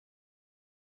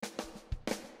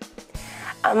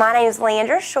My name is Leigh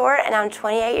Andra and I'm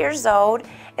 28 years old.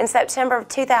 In September of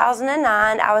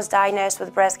 2009, I was diagnosed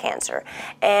with breast cancer.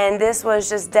 And this was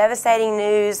just devastating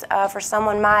news for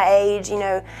someone my age,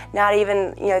 not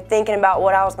even, thinking about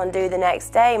what I was going to do the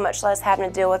next day, much less having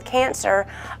to deal with cancer.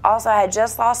 Also, I had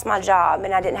just lost my job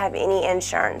and I didn't have any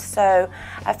insurance. So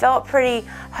I felt pretty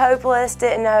hopeless,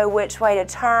 didn't know which way to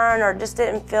turn, or just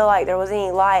didn't feel like there was any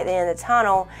light at the end of the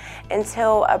tunnel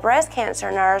until a breast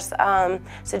cancer nurse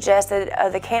suggested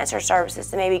the cancer services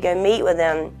to maybe go meet with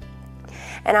them.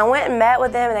 And I went and met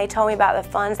with them, and they told me about the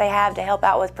funds they have to help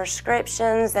out with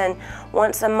prescriptions. And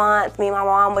once a month, me and my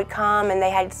mom would come, and they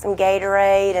had some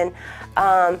Gatorade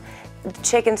and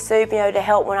chicken soup, to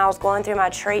help when I was going through my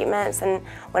treatments and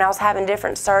when I was having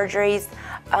different surgeries.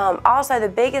 Also, the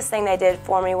biggest thing they did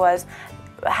for me was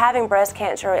having breast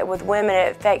cancer with women,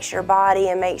 it affects your body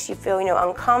and makes you feel,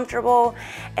 uncomfortable.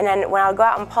 And then when I would go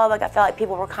out in public, I felt like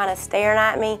people were kind of staring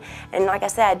at me. And like I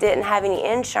said, I didn't have any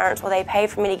insurance. Well, they paid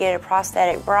for me to get a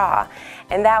prosthetic bra.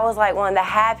 And that was like one of the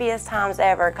happiest times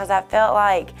ever, because I felt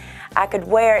like I could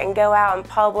wear it and go out in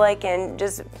public and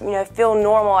just, feel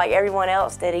normal like everyone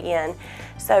else did again.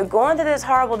 So going through this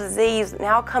horrible disease,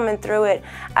 now coming through it,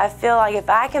 I feel like if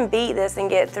I can beat this and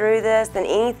get through this, then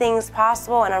anything's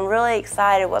possible, and I'm really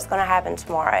excited what's going to happen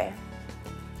tomorrow.